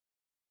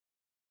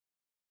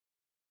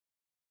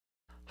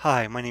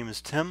Hi, my name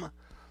is Tim.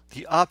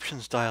 The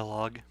Options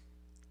dialog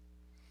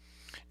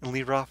in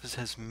LibreOffice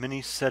has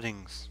many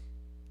settings.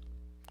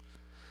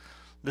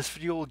 This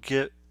video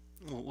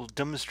will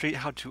demonstrate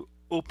how to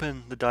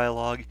open the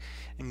dialog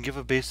and give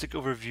a basic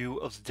overview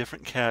of the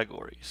different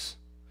categories.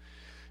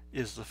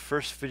 It is the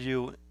first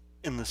video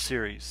in the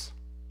series.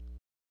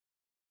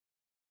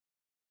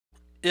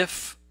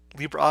 If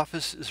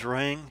LibreOffice is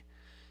running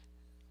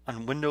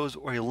on Windows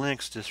or a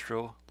Linux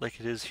distro, like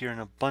it is here in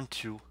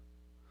Ubuntu,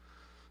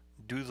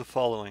 do the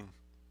following.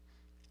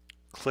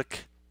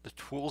 Click the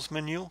Tools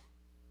menu,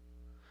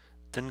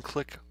 then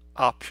click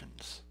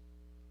Options.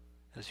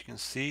 As you can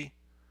see,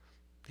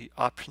 the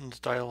Options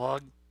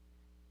dialog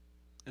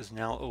is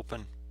now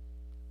open.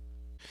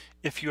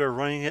 If you are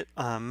running it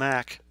on a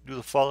Mac, do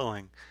the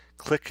following.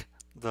 Click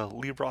the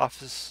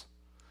LibreOffice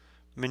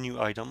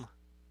menu item,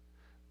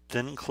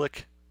 then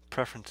click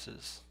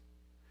Preferences.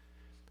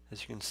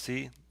 As you can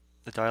see,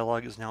 the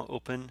dialog is now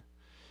open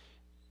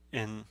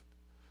in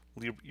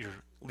your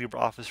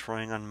LibreOffice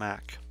running on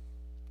Mac.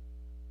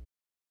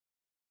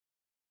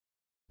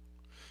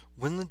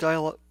 When the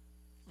dialog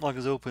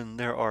is open,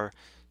 there are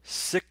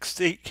 6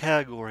 to 8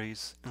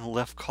 categories in the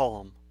left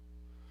column.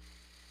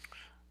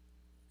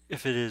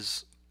 If it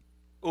is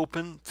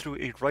open through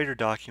a writer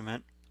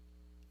document,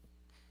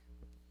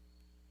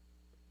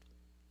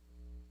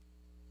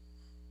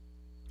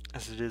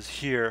 as it is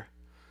here,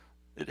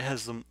 it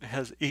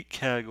has 8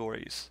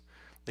 categories.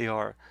 They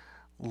are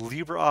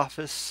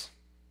LibreOffice,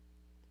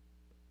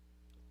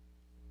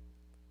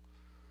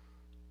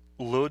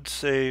 Load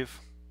Save,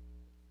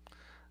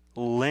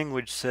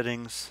 Language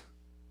Settings,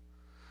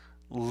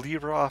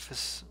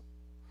 LibreOffice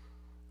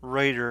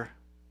Writer,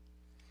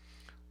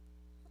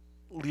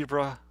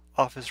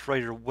 LibreOffice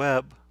Writer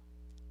Web,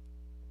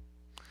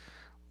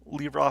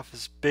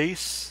 LibreOffice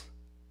Base,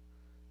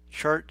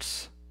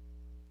 Charts,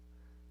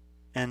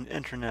 and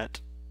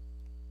Internet.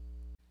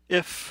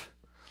 If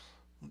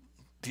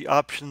the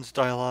Options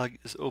dialog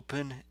is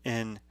open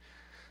in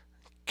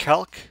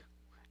Calc,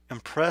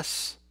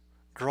 Impress,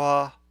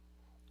 Draw,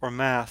 or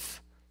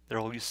Math,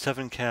 there will be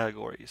 7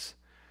 categories.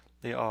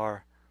 They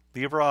are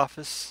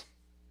LibreOffice,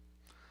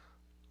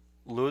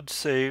 Load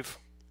Save,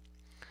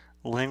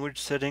 Language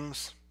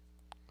Settings,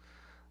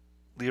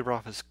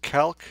 LibreOffice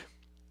Calc,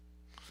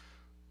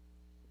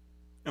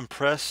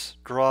 Impress,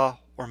 Draw,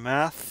 or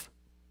Math,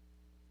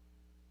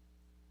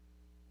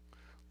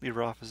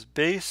 LibreOffice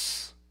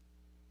Base,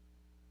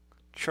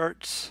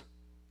 Charts,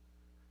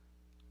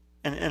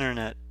 and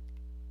Internet.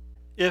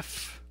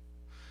 If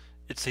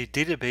it's a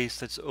database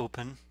that's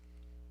open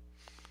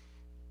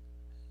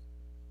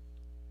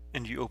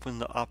and you open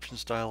the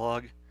Options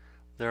dialog,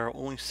 there are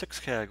only 6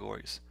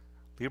 categories: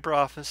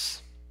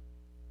 LibreOffice,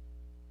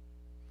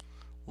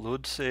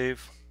 Load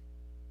Save,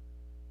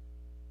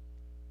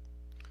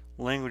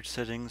 Language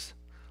Settings,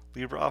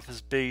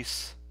 LibreOffice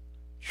Base,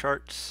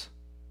 Charts,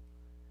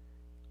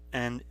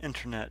 and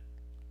Internet.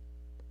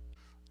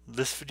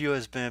 This video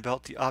has been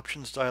about the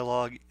Options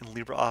dialog in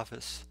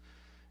LibreOffice.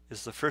 It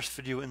is the first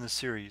video in the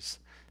series.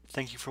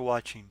 Thank you for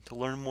watching. To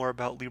learn more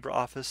about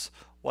LibreOffice,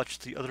 watch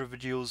the other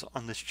videos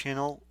on this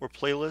channel or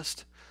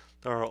playlist.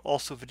 There are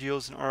also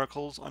videos and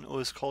articles on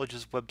Otis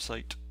College's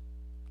website.